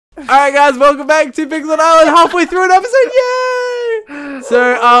Alright guys, welcome back to Pixelmon Island, halfway through an episode, yay!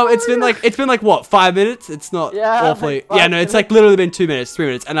 So, it's been like what, 5 minutes? It's not awfully, yeah, no, it's like literally been 2 minutes, 3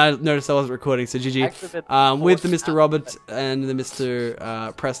 minutes, and I noticed I wasn't recording, so GG. With the Mr. Robert and the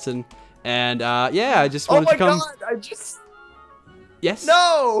Mr. Preston, and yeah, I just wanted to come. Oh my god, Yes?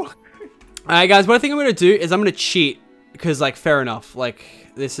 No! Alright guys, what I think I'm gonna do is I'm gonna cheat, because like, fair enough, like,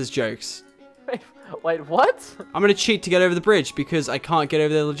 this is jokes. Wait, what? I'm gonna cheat to get over the bridge because I can't get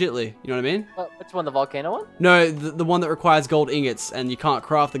over there legitly. You know what I mean? Which one, the volcano one? No, the one that requires gold ingots, and you can't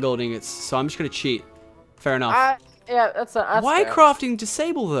craft the gold ingots. So I'm just gonna cheat. Fair enough. Yeah, that's why fair. crafting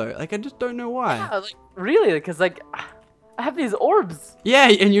disable though? Like I just don't know why. Yeah, like, really? Because like I have these orbs. Yeah,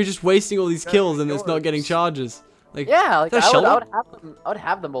 and you're just wasting all these kills, and it's not getting charges. Like yeah, like I would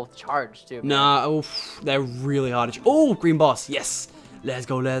have them both charged too. Nah, oof, they're really hard to. Oh, green boss, yes. Let's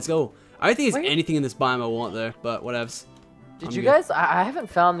go, let's go. I don't think there's anything in this biome I want though, but whatevs. Did you guys? I haven't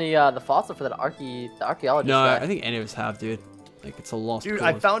found the fossil for that archaeologist. No, guy. I think any of us have, dude. Like it's a lost Dude, cause.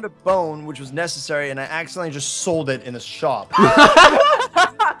 I found a bone which was necessary, and I accidentally just sold it in a shop. How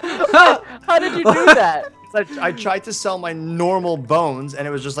did you do that? I tried to sell my normal bones, and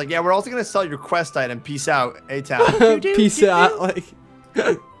it was just like, yeah, we're also gonna sell your quest item. Peace out, A-Town. Peace out, like.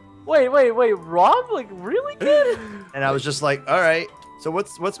 Wait, Rob? Like really good? And I was just like, all right. So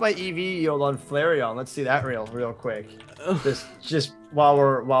what's my EV yield on Flareon? Let's see that real quick. Just while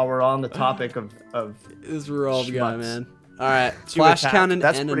we're on the topic of this Rob guy, man. All right, 2 flash attack. cannon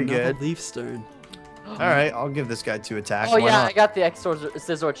That's and pretty another good. leaf stone. All right, I'll give this guy 2 attacks. Oh Why yeah, not? I got the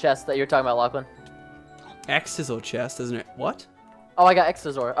X-Scissor chest that you're talking about, Lachlan. X-Scissor chest, isn't it? What? Oh, I got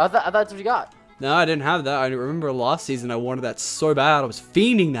X-Scissor. I thought that's what you got. No, I didn't have that. I remember last season I wanted that so bad. I was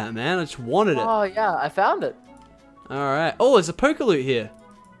fiending that, man. I just wanted it. Oh yeah, I found it. All right. Oh, there's a poker loot here.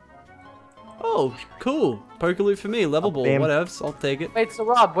 Oh, cool. Poker loot for me. Level ball. Whatevs. I'll take it. Wait, so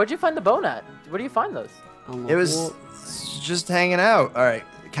Rob, where'd you find the bone at? Where do you find those? It was just hanging out. All right,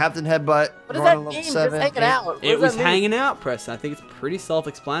 Captain Headbutt. What does that mean? Just hanging out. It was hanging out, Preston. I think it's pretty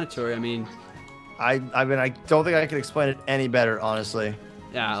self-explanatory. I mean, I mean, I don't think I could explain it any better, honestly.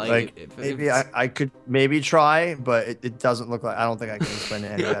 Yeah, like maybe I could maybe try, but it doesn't look like. I don't think I can explain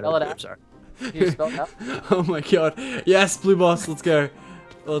it any better. I'm sorry. You spell it out? Oh my god. Yes, blue boss. Let's go.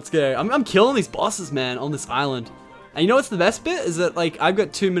 Let's go. I'm killing these bosses, man, on this island. And you know what's the best bit? Is that, like, I've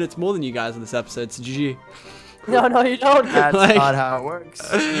got 2 minutes more than you guys in this episode, so GG. No, you don't. That's like, not how it works.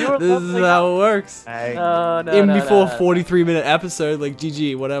 This is how it works. Hey. Before 43-minute episode, like,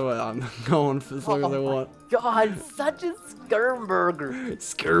 GG, whatever. I'm going for as long as I want. God, such a skirmburger.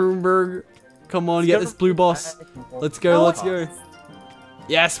 Skirmburger. Come on, get this blue boss. Let's go, let's go.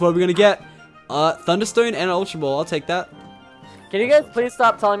 Yes, what are we going to get? Thunderstone and Ultra Ball. I'll take that. Can you guys please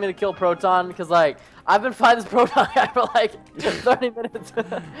stop telling me to kill Proton? Because, like, I've been fighting this Proton guy for, like, 30 minutes.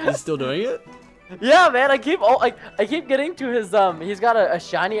 He's still doing it? Yeah, man, I keep getting to his, he's got a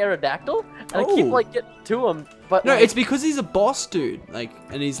shiny Aerodactyl, and I keep, like, getting to him, but, no, like, it's because he's a boss, dude, like,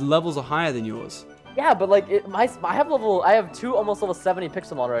 and his levels are higher than yours. Yeah, but, like, I have 2 almost level 70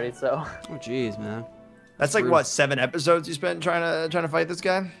 Pixelmon already, so. Oh, jeez, man. That's like, what, 7 episodes you spent trying to fight this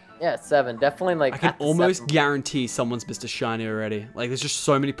guy? Yeah, 7. Definitely, like, I can almost guarantee someone's missed a shiny already. Like, there's just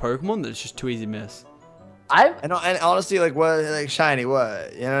so many Pokemon that it's just too easy to miss. And honestly, like, what, like, shiny,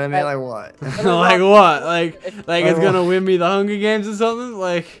 what? You know what I mean? Like, what? Like, what? Like it's gonna win me the Hunger Games or something?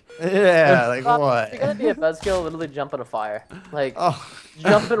 Like... Yeah, like, what? You're gonna be a buzzkill, literally jump in a fire. Like,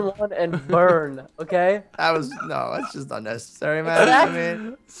 jump in one and burn, okay? That's just unnecessary, man. Exactly. I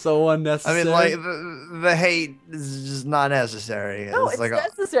mean, so unnecessary. I mean, like, the hate is just not necessary. No, it's like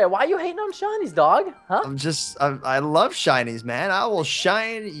necessary. Why are you hating on shinies, dog? Huh? I love shinies, man. I will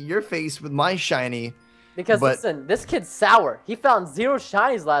shine your face with my shiny. Because, listen, this kid's sour. He found 0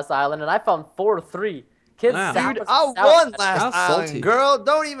 shinies last island, and I found 4 or 3. Kid's sour. Dude, I won last island, girl.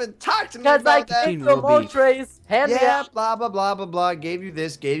 Don't even talk to me about that. Because I gave you Moltres, hand me out. Blah, blah, blah, blah, blah. Gave you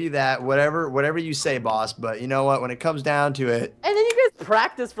this, gave you that, whatever you say, boss. But you know what? When it comes down to it. And then you guys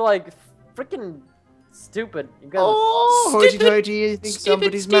practice for, like, freaking stupid. You guys hoity-toity, you think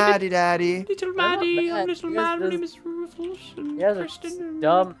somebody's Maddie Daddy. Little Maddie, little Maddie, name is Rufus. You guys are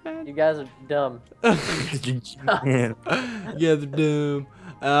dumb. You guys are dumb. Yeah, they're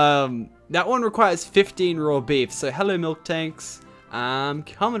dumb. That one requires 15 raw beef. So hello, milk tanks. I'm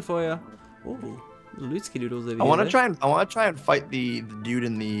coming for you. Ooh, Lutsky doodles over here. I want to try and fight the dude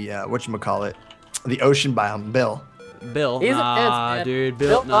in the whatchamacallit, the ocean biome, Bill. Bill, he's intense, man. Dude,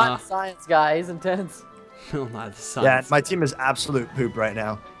 Bill, not the science guy. He's intense. Bill, not the science. Yeah, my team is absolute poop right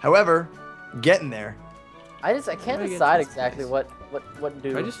now. However, getting there. I can't decide exactly what do.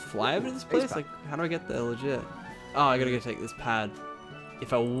 Can I just fly over to this place? Like, how do I get there legit? Oh, I gotta go take this pad.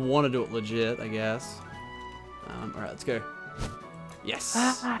 if I want to do it legit, I guess. All right, let's go. Yes.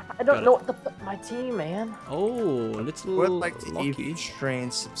 I don't know what to put in my team, man. Oh, it's Would like to EV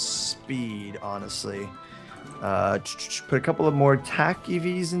train some speed, honestly. Put a couple of more attack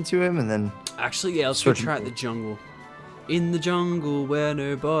EVs into him, and then. Actually, yeah, let's go try out the jungle. In the jungle where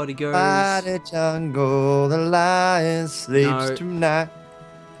nobody goes. By the jungle, the lion sleeps tonight.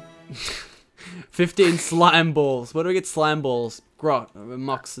 15 slime balls. Where do we get slime balls? Grot,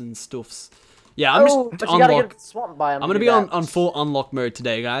 mucks and stuffs. Yeah, I'm just unlock. I'm gonna be on full unlock mode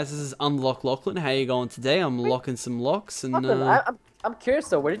today, guys. This is Unlock Lachlan. How you going today? I'm locking some locks and. I'm curious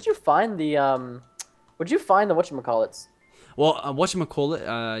though. Where did you find the whatchamacallits? Well, whatchamacallit?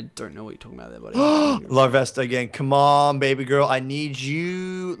 I don't know what you're talking about there, buddy. Larvesta again. Come on, baby girl. I need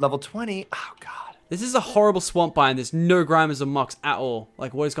you. Level 20. Oh God. This is a horrible swamp biome. There's no Grimmers or Mucks at all.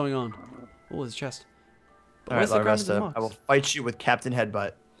 Like, what is going on? Oh, there's a chest. All right, Larvesta. I will fight you with Captain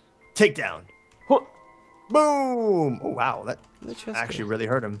Headbutt. Takedown. Boom! Oh wow, that actually really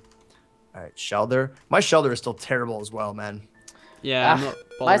hurt him. All right, Shelder. My Shelder is still terrible as well, man. Yeah, I'm not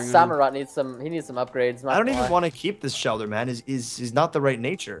my Samurott needs some. He needs some upgrades. I don't even want to keep this Shelder, man. He's not the right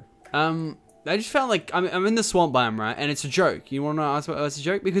nature. I just found like I'm in the swamp biome, right? And it's a joke. You want to ask what it's a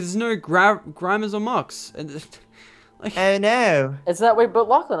joke? Because there's no Grimmers or Mucks. And like, oh no! It's that way. But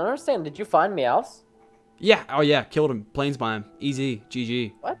Lachlan, I don't understand. Did you find Meowth? Yeah. Oh yeah, killed him. Plains biome. Easy.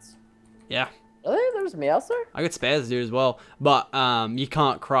 GG. What? Yeah. Really? There was Meowth there? I got spares dude as well, but you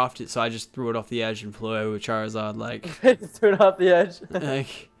can't craft it, so I just threw it off the edge and flew over with Charizard. Like threw it off the edge.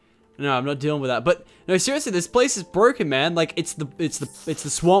 Like, no, I'm not dealing with that. But no, seriously, this place is broken, man. Like it's the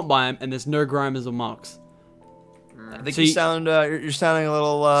swamp biome, and there's no Grimmers or Mucks. I think so you're sounding a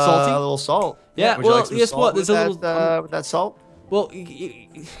little salty. A little salt. Yeah. Would you well, like guess what? There's a little with that salt. Well,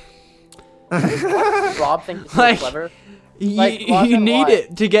 Rob thinks he's so clever. You need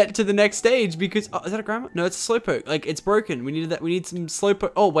it to get to the next stage because is that a Grimer? No, it's a Slowpoke. Like it's broken. We needed that. We need some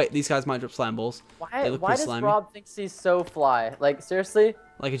Slowpoke. Oh wait, these guys might drop slime balls. Why does Rob think he's so fly? Like seriously?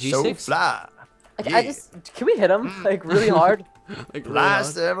 Like a G6? So fly. Like yeah. Can we hit him like really hard? Like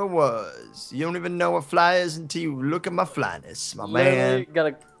flyest there ever was. You don't even know what fly is until you look at my flyness, my man.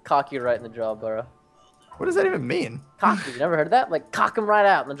 Gotta cock you right in the jaw, bro. What does that even mean? Cock you. Never heard that? Like cock him right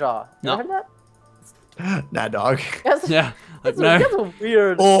out in the jaw. No. Never heard that? Nah, dog. Yeah. Like, that's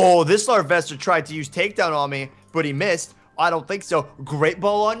weird. Oh, this Larvesta tried to use takedown on me, but he missed. I don't think so. Great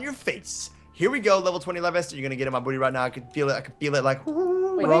ball on your face. Here we go, level 20 Larvesta. You're gonna get in my booty right now. I can feel it. I can feel it. Like.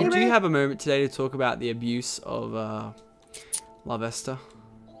 Wait, Rob, do you have a moment today to talk about the abuse of Larvesta?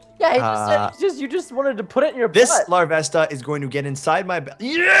 Yeah, you just wanted to put it in your butt. This Larvesta is going to get inside my belly.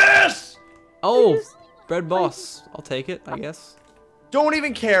 Yes! Oh, bread boss. I'll take it, I guess. Don't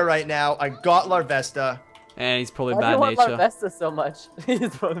even care right now. I got Larvesta. And he's probably bad nature. Why do you want Larvesta so much?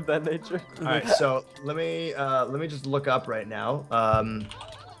 He's probably bad nature. All right, so let me just look up right now.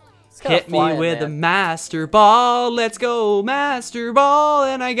 Hit me with the Master Ball. Let's go, Master Ball.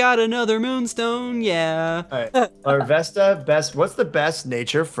 And I got another Moonstone. Yeah. All right, Larvesta best. What's the best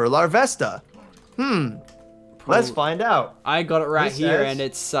nature for Larvesta? Let's find out. I got it right here, and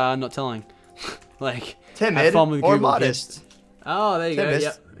it's not telling. Like timid or modest. Oh, there you go.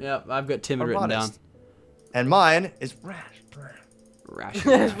 Yep. I've got timid written down. And mine is rash.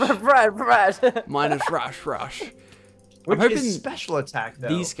 Mine is rash. I'm hoping special attack though.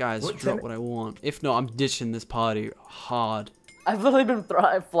 These guys drop what I want. If not, I'm ditching this party hard. I've literally been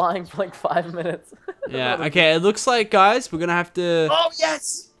flying for like 5 minutes. Yeah. Okay. It looks like guys, we're gonna have to. Oh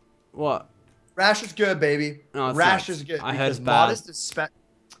yes. What? Rash is good, baby. No, rash is good. I heard it's modest is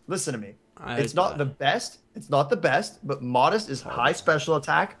Listen to me. It's not the best. It's not the best, but modest is high special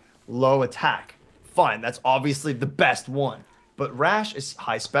attack, low attack. Fine, that's obviously the best one. But rash is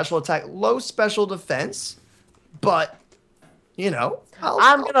high special attack, low special defense. But you know,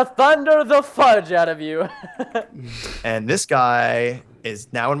 I'm gonna thunder the fudge out of you. And this guy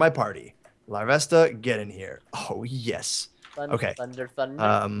is now in my party. Larvesta, get in here. Oh yes. Okay. Thunder.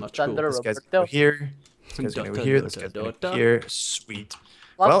 This guy's gonna go here. This guy's gonna go here. This guy's gonna go here. Sweet.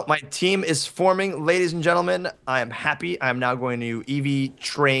 Well, my team is forming, ladies and gentlemen. I am happy. I'm now going to EV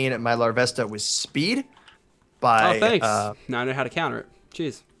train my Larvesta with speed. Oh, thanks. Now I know how to counter it.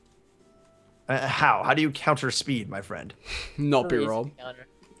 Cheers. How? How do you counter speed, my friend? Not be wrong.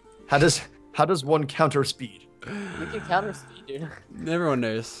 How does one counter speed? We can counter speed, dude. Everyone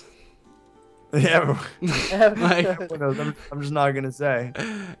knows. Yeah, I'm just not gonna say.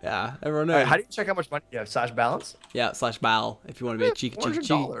 Yeah, everyone knows. Right, how do you check how much money you have? /balance? Yeah, /bal if you want to be a cheeky.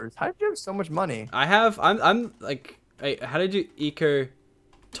 $400. How did you have so much money? I'm like, hey, how did you eco?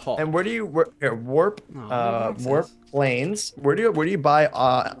 top. And where do you warp warp planes? Where do you buy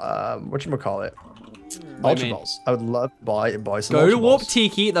whatchamacallit? Ultra balls. I would love to buy some. Go to Warp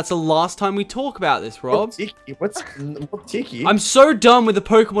Tiki. That's the last time we talk about this, Rob. Warp Tiki? What's Warp Tiki? I'm so done with the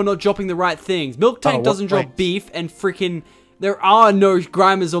Pokemon not dropping the right things. Milk Tank doesn't drop beef, and freaking there are no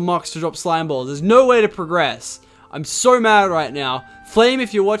Grimers or Mocks to drop slime balls. There's no way to progress. I'm so mad right now. Flame,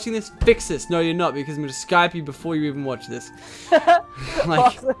 if you're watching this, fix this. No, you're not, because I'm gonna Skype you before you even watch this.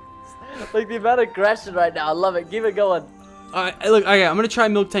 like the amount of aggression right now. I love it. Keep it going. Look, okay, I'm gonna try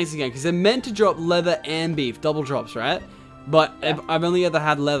Milk Tanks again, because they're meant to drop leather and beef, double drops, right? But I've only ever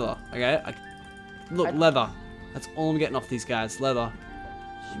had leather, okay? Look, leather. That's all I'm getting off these guys, leather.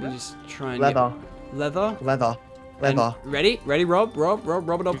 Let me just try and leather. Leather? And ready, Rob,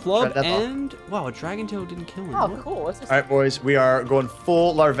 Flub, and wow, a Dragon Tail didn't kill him. Oh, cool. What's this? All right, boys, we are going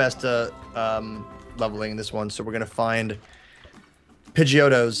full Larvesta leveling this one, so we're gonna find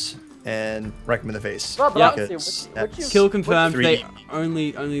Pidgeotos and wreck them in the face. Rob, kill confirmed. They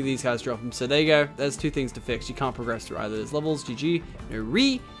only these guys drop them. So there you go. There's two things to fix. You can't progress through either. There's levels, GG, no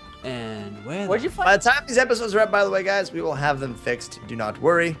re, and where'd you find? By the time these episodes are up, by the way, guys, we will have them fixed. Do not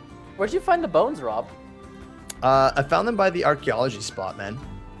worry. Where'd you find the bones, Rob? I found them by the archaeology spot, man.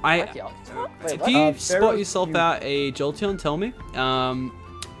 If you spot yourself out a Jolteon, tell me.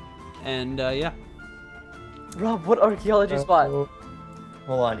 Yeah. Rob, what archaeology spot?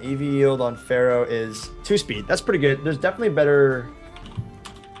 Hold on. EV yield on Pharaoh is 2 speed. That's pretty good. There's definitely better.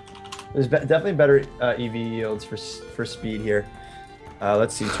 There's definitely better EV yields for speed here.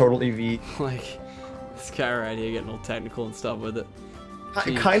 Let's see. Total EV. Like this guy right here getting all technical and stuff with it.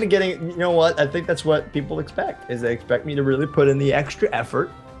 Kind of getting, you know what? I think that's what people expect, is they expect me to really put in the extra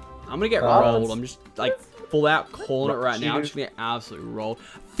effort. I'm going to get rolled. I'm just like full out calling it right now. I'm just going to get absolutely rolled.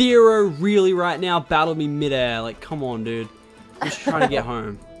 Theoro really right now battled me midair. Like, come on, dude. I'm just trying to get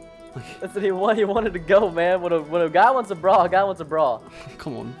home. That's what he wanted to go, man. When a guy wants a brawl, a guy wants a brawl.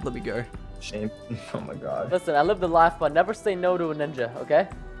 Come on, let me go. Shame. Oh my god. Listen, I live the life, but never say no to a ninja, okay?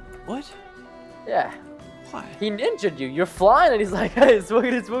 What? Yeah. Why? He ninja'd you. You're flying, and he's like, hey,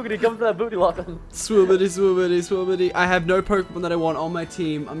 swoogity, come to that booty lock. Swoobity. I have no Pokemon that I want on my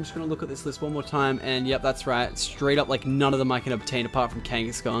team. I'm just going to look at this list one more time, and yep, that's right. Straight up, like, none of them I can obtain apart from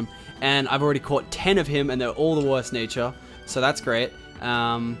Kangaskhan. And I've already caught 10 of him, and they're all the worst nature. So that's great.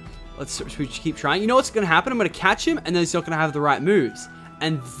 Let's keep trying. You know what's going to happen? I'm going to catch him, and then he's not going to have the right moves.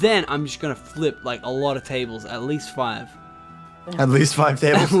 And then I'm just going to flip, like, a lot of tables. At least 5. At least 5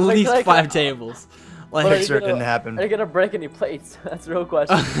 tables? At least 5 tables. Like, Pixar didn't happen. Are you gonna break any plates? That's the real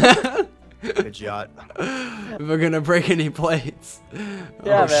question. Pidgeot. If we're gonna break any plates.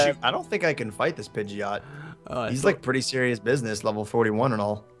 Yeah, man. Shoot. I don't think I can fight this Pidgeot. He's like pretty serious business, level 41 and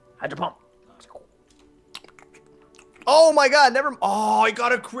all. Hydro pump. Oh my god, oh, I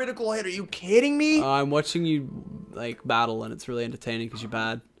got a critical hit. Are you kidding me? I'm watching you like battle, and it's really entertaining because you're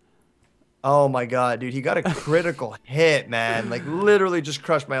bad. Oh my god, dude, he got a critical hit, man. Like literally just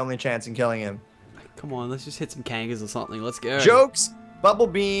crushed my only chance in killing him. Come on, let's just hit some Kangas or something. Let's go. Jokes. Bubble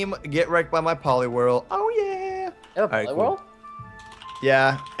Beam. Get wrecked by my Poliwhirl. Oh, yeah. You have a Poliwhirl? Cool.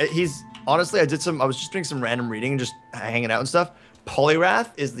 Yeah. He's... Honestly, I was just doing some random reading and just hanging out and stuff.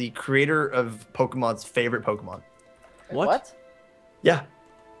 Poliwrath is the creator of Pokemon's favorite Pokemon. What? Yeah.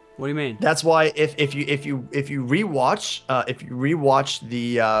 What do you mean? That's why if you rewatch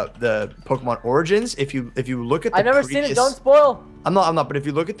the Pokemon Origins, if you look at the I've never seen it. Don't spoil. I'm not. But if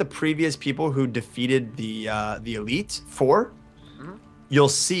you look at the previous people who defeated the Elite Four, you'll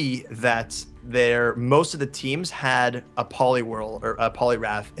see that most of the teams had a Poliwhirl or a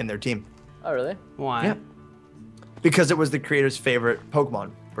Poliwrath in their team. Oh really? Why? Yeah. Because it was the creator's favorite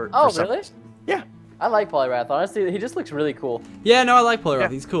Pokemon. For really? Reason. Yeah. I like Poliwrath. Honestly, he just looks really cool. Yeah, no, I like Poliwrath. Yeah.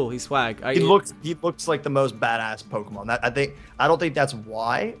 He's cool. He's swag. He looks like the most badass Pokemon. I don't think that's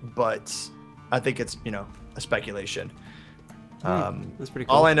why, but I think it's a speculation. That's pretty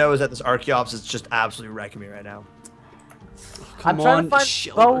cool. All I know is that this Archeops is just absolutely wrecking me right now. I'm trying to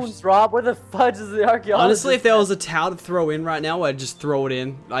find bones, Rob. Where the fudge is the Archeops? Honestly, if there was a towel to throw in right now, I'd just throw it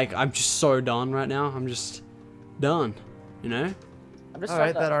in. Like, I'm just so done right now. I'm just done. You know?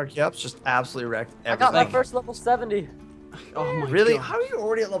 Alright, that Archeops just absolutely wrecked everything. I got my first level 70. Oh my really? God. How are you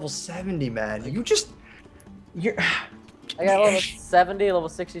already at level 70, man? I got level 70, level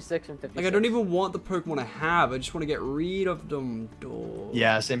 66, and 56. Like, I don't even want the Pokemon I have. I just want to get rid of them.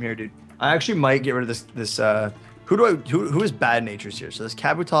 Yeah, same here, dude. I actually might get rid of this. Who is bad natures here? So this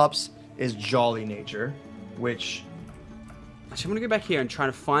Kabutops is jolly nature, which. Actually, I'm gonna go back here and try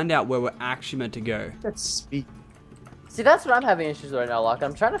to find out where we're actually meant to go. That's speed. See, that's what I'm having issues with right now, Locke.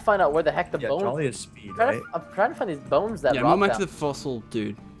 I'm trying to find out where the heck the bones. Jolly is speed, right? I'm trying to find these bones that. Yeah, I'm back to the fossil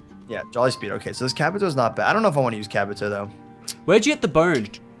dude. Yeah, Jolly speed. Okay, so this Kabuto's not bad. I don't know if I want to use Kabuto though. Where'd you get the bone,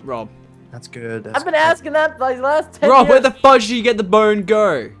 Rob? That's good. I've been asking that for the last 10 Rob, years. where the fudge did you get the bone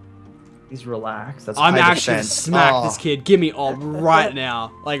go? He's relaxed. That's I'm high actually gonna defense. smack this kid. Give me all right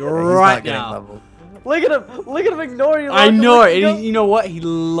now. Like Yeah, he's right not getting now. leveled. Look at him! Look at him ignore you. I Locke. know, Look, and you know what? He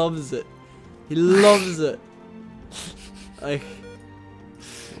loves it. He loves it. Like,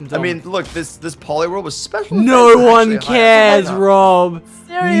 I mean, look, this Poliwhirl was special. no effects are one actually high. cares, Rob.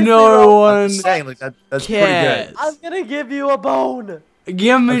 Seriously, No Rob, one I'm just saying, like that's pretty cares. good. I'm gonna give you a bone.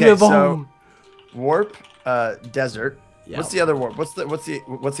 Give me Okay, the so bone. warp, desert. Yeah. What's the other warp? What's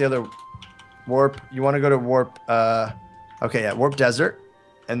the other warp? You want to go to warp? Okay, yeah, warp desert,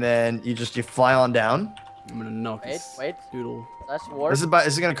 and then you fly on down. I'm gonna knock Wait, this wait. doodle. That's warp. This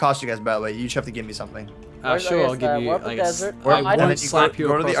is gonna cost you guys, by the way. You each have to give me something. Where's- Sure, I'll okay, give you warp like desert. I Warp- and won't then you slap you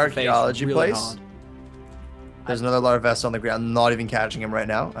go to the across face archaeology really place. hard. There's another Larvest on the ground. I'm not even catching him right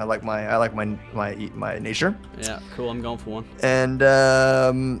now. I like my nature. Yeah, cool. I'm going for one. And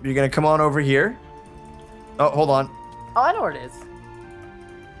you're gonna come on over here. Oh, hold on. Oh, I know where it is.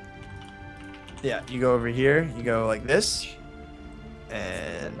 Yeah, you go over here. You go like this,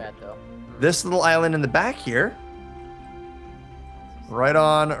 and Bad though. this little island in the back here.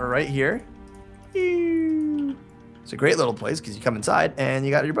 Right here. It's a great little place because you come inside and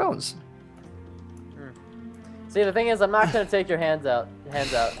you got your bones. See, the thing is, I'm not gonna take your hands out.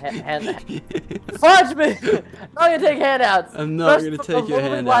 Fudge me! I'm not gonna take handouts. I'm not First gonna from take the your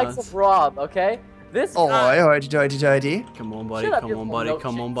lonely likes handouts. of Rob, okay? This Oh, guy. hoity. Come on, buddy. Shut up, Come you on, little buddy. milkshake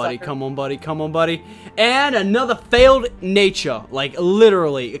Come on, buddy. sucker. Come on, buddy. Come on, buddy. And another failed nature. Like,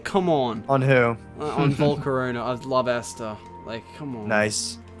 literally. Come on. On who? On Volcarona. I love Esther. Like, come on.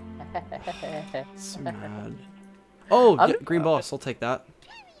 Nice. So mad. Oh, I'm- yeah, green boss. I'll take that.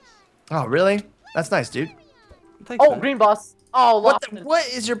 Oh, really? That's nice, dude. Thanks, Oh, man. green boss. Oh, What? Locke. What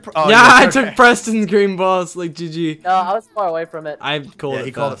is your? Oh, Yeah, I okay. took Preston's green boss. Like, GG. No, I was far away from it. I called Yeah, it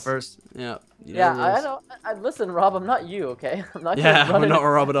he called it first. Yeah. You Yeah, know the I rules. know. Listen, Rob, I'm not you, okay? I'm not Yeah, gonna run I'm not into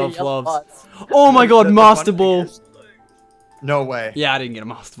Robert fucking Elf yellow loves. spots. Oh my god, The Master funny thing Ball. is- No way. Yeah, I didn't get a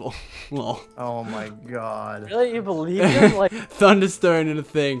Master Ball. Lol. Oh my god. Really, you believe him? Like, Thunderstone and a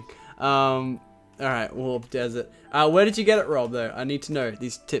thing. Alright, Warp Desert. Where did you get it, Rob, though? I need to know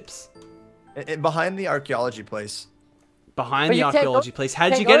these tips. Behind the archaeology place. Behind But the you can't go- archaeology place. How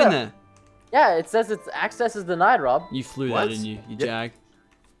did can't you go get in there. there? yeah, it says its access is denied, Rob. You flew What? there, didn't you? You Yeah. jag.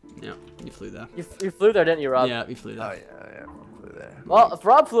 Yeah, you flew there. You flew there, didn't you, Rob? Yeah, you flew Oh there. yeah. Flew there. Well, if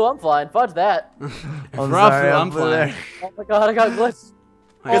Rob flew, I'm flying. Fudge that. If I'm Rob sorry, flew, I I'm flew flying. there. Oh my god, I got glitched.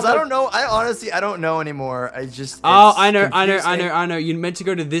 Because Oh I my- don't know. I honestly don't know anymore. I just. Oh, it's confusing. I know. You're meant to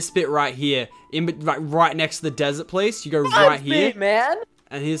go to this bit right here, right next to the desert place. You go Fudge right me, here, man.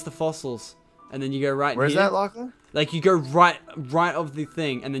 and here's the fossils. And then you go right Where's here. that, Lachlan? Like you go right of the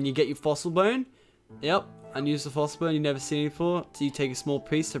thing, and then you get your fossil bone. Yep, and use the fossil bone you've never seen it before. So you take a small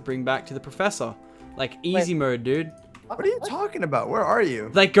piece to bring back to the professor. Like easy mode, dude. What are you talking about? Where are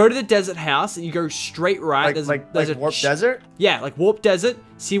you? Like go to the desert house, and you go straight right. Like Warp Desert? Yeah, like Warp Desert.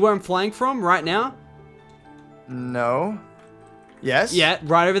 See where I'm flying from right now? No. Yes. Yeah,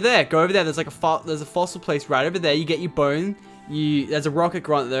 right over there. Go over there. There's like there's a fossil place right over there. You get your bone. There's a rocket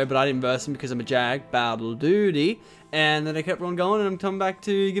grunt there, but I didn't burst him because I'm a jag. Battle duty. And then I kept on going, and I'm coming back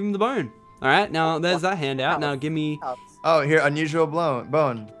to give him the bone. All right, now there's that handout. Now give me. Oh, here, unusual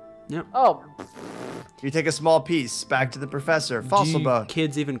bone. Oh, You take a small piece back to the professor. Fossil Do bone.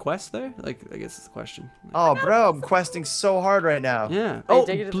 kids even quest though? Like, I guess it's the question. Oh, bro, I'm questing so hard right now. Yeah. Wait, Oh,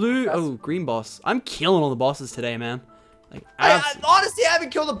 take it to the blue. professor. Oh, green boss. I'm killing all the bosses today, man. Like, Honestly, I haven't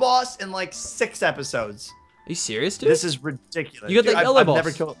killed a boss in like 6 episodes. Are you serious, dude? This is ridiculous. You got the Dude, yellow I've boss.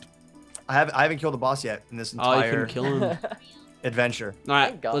 never killed. I haven't killed a boss yet in this Oh, you entire couldn't kill him. All adventure. right,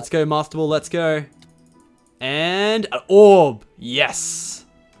 Thank God. let's go, Master Ball. Let's go. And an orb. Yes.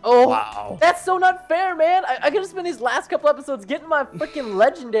 oh, Wow. that's so not fair, man. I could have spent these last couple episodes getting my freaking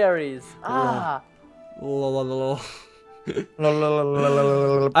legendaries. Ah. Lol. I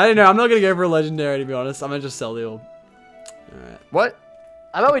don't know. I'm not gonna go for a legendary to be honest. I'm gonna just sell the orb. All right. What?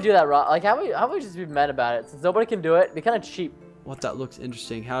 How about we do that, Rob? Like, how about we just be mad about it? Since nobody can do it, it'd be kind of cheap. What, that looks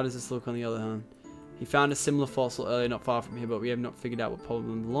interesting. How does this look on the other hand? He found a similar fossil earlier, not far from here, but we have not figured out what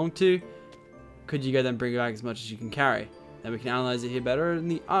problem it belonged to. Could you go then bring it back as much as you can carry? Then we can analyze it here better in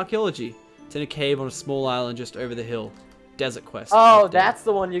the archaeology. It's in a cave on a small island just over the hill. Desert quest. Oh, that's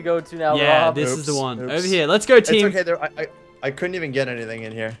the one you go to now, yeah, Rob. this is the Oops, one. oops. Over here. Let's go, team. It's okay. I couldn't even get anything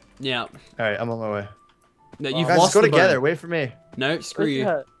in here. Yeah. All right, I'm on my way. No, you've Guys, lost let's go the together. Bone. Wait for me. No, screw you.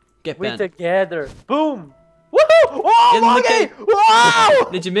 Yeah, Get we bent. together. Boom. Woohoo! Whoa, Monkey!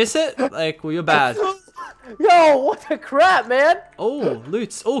 Whoa! Did you miss it? Like, well, you're bad. Yo, what the crap, man? Oh,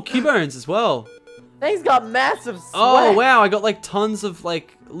 loots. Oh, keybones as well. Thing's got massive sweat. Oh, wow. I got like tons of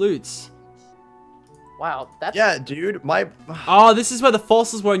like loots. Wow, that's... Yeah, dude, Oh, this is where the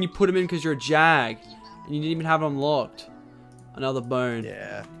fossils were and you put them in because you're a jag. And you didn't even have them unlocked. Another bone.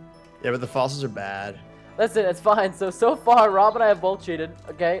 Yeah. Yeah, but the fossils are bad. Listen, it's fine. So far, Rob and I have both cheated.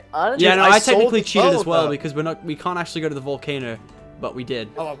 Okay. Honestly, Yeah, no, I technically cheated as well though. because we can't actually go to the volcano, but we did.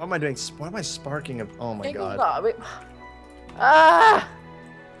 Oh, what am I doing? What am I sparking? Oh my god. Ah!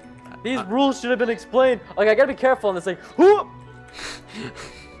 These rules should have been explained. Like, I gotta be careful on this thing. Whoop!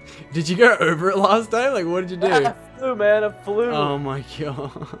 Did you go over it last time? Like, what did you do? I flew, man. I flew. Oh my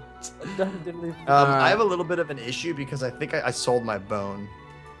god. I have a little bit of an issue because I think I sold my bone.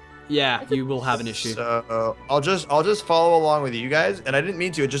 Yeah, you will have an issue. So I'll just follow along with you guys, and I didn't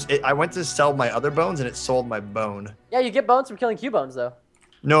mean to. I went to sell my other bones, and it sold my bone. Yeah, you get bones from killing Q-bones, though.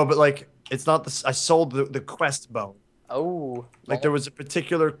 No, but like it's not the. I sold the quest bone. Oh. Like there was a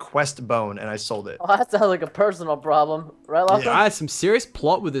particular quest bone, and I sold it. Oh, that sounds like a personal problem, right, Lachlan? Yeah, I had some serious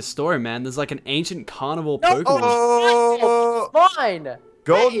plot with this story, man. There's like an ancient carnivore Pokemon. Oh, Fine.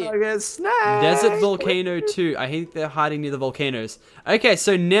 gold Hey. nugget snack. Desert Volcano 2. I think they're hiding near the volcanoes. Okay,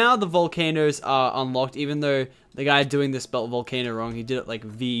 so now the volcanoes are unlocked, even though the guy doing this spelled volcano wrong. He did it like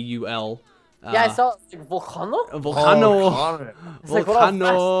V-U-L. Yeah, I saw like, volcano. Volcano. It's like, what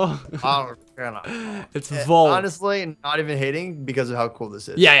Volcano. It's Vol. Honestly, not even hating because of how cool this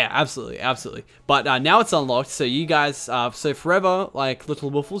is. Yeah, absolutely, absolutely. But now it's unlocked, so you guys, so forever, like little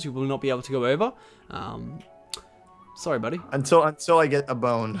waffles, you will not be able to go over. Sorry, buddy. Until I get a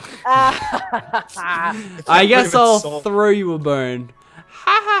bone. I guess I'll throw you a bone.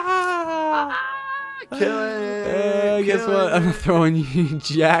 Ha ha ha! Kill it. Guess what? I'm throwing you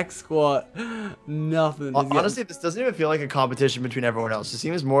jack squat. Nothing. Honestly, this doesn't even feel like a competition between everyone else. It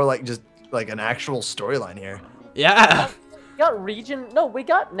seems more like just like an actual storyline here. Yeah. We got region. No,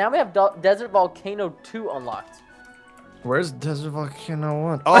 now we have Desert Volcano 2 unlocked. Where's Desert Volcano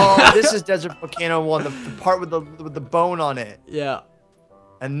 1? Oh, this is Desert Volcano 1, the part with the bone on it. Yeah.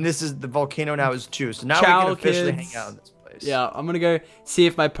 And this is the volcano now is 2. So now Ciao, we can officially kids. hang out in this place. Yeah, I'm gonna go see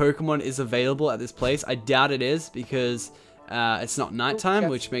if my Pokemon is available at this place. I doubt it is because it's not nighttime,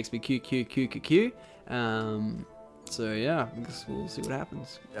 which makes me Q. So yeah, I guess we'll see what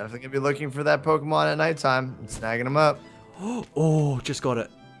happens. Definitely gonna be looking for that Pokemon at nighttime and snagging them up. Oh, just got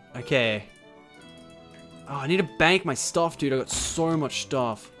it. Okay. Oh, I need to bank my stuff, dude. I got so much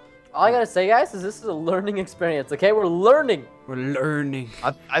stuff. All I gotta say, guys, is this is a learning experience. Okay, we're learning. We're learning.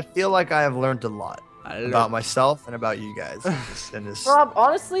 I feel like I have learned a lot about myself and about you guys in this. Rob,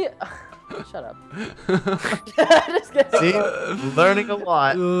 honestly, shut up. Just kidding. See, learning a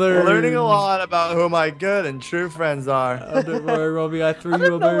lot. Learning a lot about who my good and true friends are. Oh, don't worry, Robbie. I threw I you a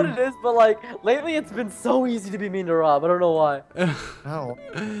don't know what bone. it is, but like lately it's been so easy to be mean to Rob. I don't know why. Oh.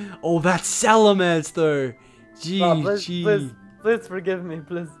 Oh, that's Salamence, though. Rob, GG. please forgive me,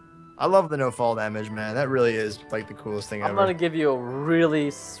 please. I love the no fall damage, man. That really is like the coolest thing I'm ever. gonna give you a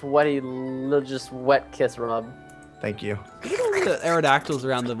really sweaty, just wet kiss, Rob. Thank you. The Aerodactyls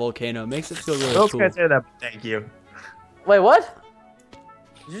around the volcano makes it feel really Those cool. can't say that, but thank you. Wait, what? Did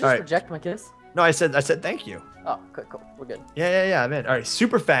you just Alright. reject my kiss? No, I said thank you. Oh, cool. We're good. Yeah, man. All right,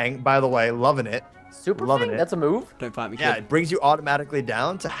 Super Fang, by the way, loving it. Super Loving Fang? it. That's a move? Don't fight me, kid. Yeah, it brings you automatically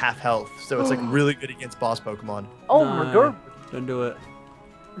down to half health, so it's like really good against boss Pokemon. Oh No, my god. Don't do it.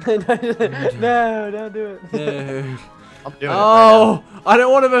 No, don't do it. No. I'm doing Oh, I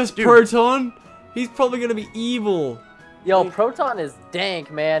don't want to verse Dude. Proton. He's probably gonna be evil. Yo, Proton is dank,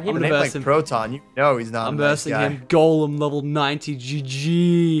 man. I'm it gonna right now. burst Like him. Proton, you know he's not I'm a nice versing guy. him. Golem level 90.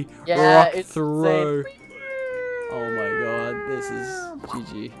 GG. Yeah, Rock it's throw. insane. Oh my god, this is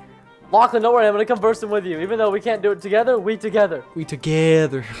GG. Lachlan, don't worry, I'm gonna come verse him with you. Even though we can't do it together, we together. We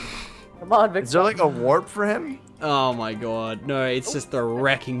together. Come on, Victor. Is there like a warp for him? Oh my god. No, it's just the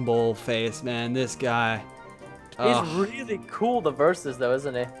wrecking ball face, man. This guy. He's Ugh. really cool, the verses, though,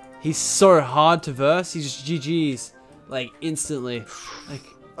 isn't he? He's so hard to verse. He's just GG's. Like, instantly. Like,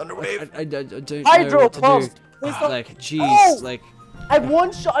 Underwave. I don't know Hydro what to Pulse. do. Please don't- Like, jeez. Oh! Like, I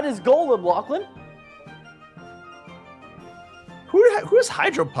one-shot his golem, Lachlan. Who's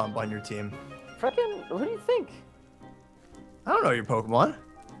Hydro Pump on your team? Frickin', what do you think? I don't know your Pokemon.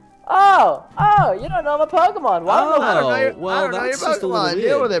 Oh, you don't know my Pokemon. Why Oh. don't I don't know your, well, I don't know your that's just a little Pokemon. weird.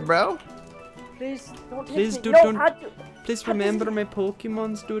 Deal with it, bro. Please don't hit Please me. do- No, don't- how'd you- please remember my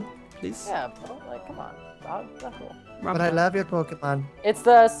Pokemons, dude. Please. Yeah, bro, like, come on. That's cool. But I love your Pokemon. It's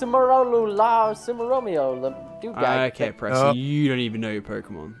the Sumurolu La Sumuromio. Dude guy. Okay, Preston, you don't even know your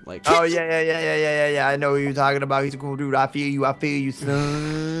Pokemon. Like. Oh yeah. I know who you're talking about. He's a cool dude. I feel you,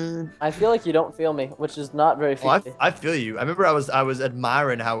 son. I feel like you don't feel me, which is not very Well, feisty. I feel you. I remember I was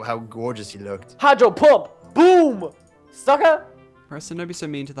admiring how gorgeous he looked. Hydro Pump! Boom! Sucker! Preston, don't be so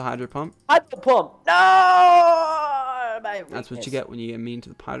mean to the Hydro Pump. Hydro Pump! No! That's what you get when you get mean to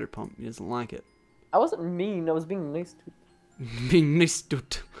the Hydro Pump. He doesn't like it. I wasn't mean. I was being nice to Being nice to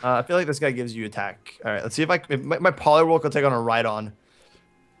it. I feel like this guy gives you attack. All right, let's see if my Poliwhirl could take on a Rhydon.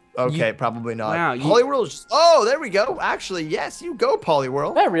 Okay, probably not. Wow, Poliwhirl. Oh, there we go. Actually, yes, you go,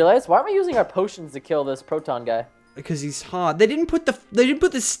 Poliwhirl. I realized, why aren't we using our potions to kill this Proton guy? Because he's hard. They didn't put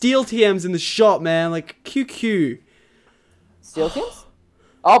the steel TMs in the shop, man. Like QQ. Steel teams?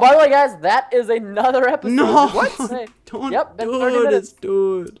 Oh, by the way, guys, that is another episode. No, What? Don't Yep, been do 30 minutes.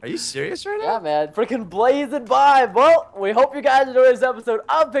 Dude. Are you serious right now? Yeah, man, freaking blazing by. Well, we hope you guys enjoyed this episode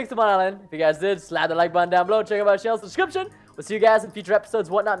of Pixelmon Island. If you guys did, slap the like button down below. Check out my channel's description. We'll see you guys in future episodes,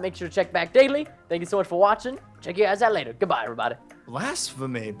 whatnot. Make sure to check back daily. Thank you so much for watching. Check you guys out later. Goodbye, everybody.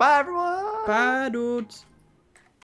 Blasphemy. Bye, everyone. Bye, dudes.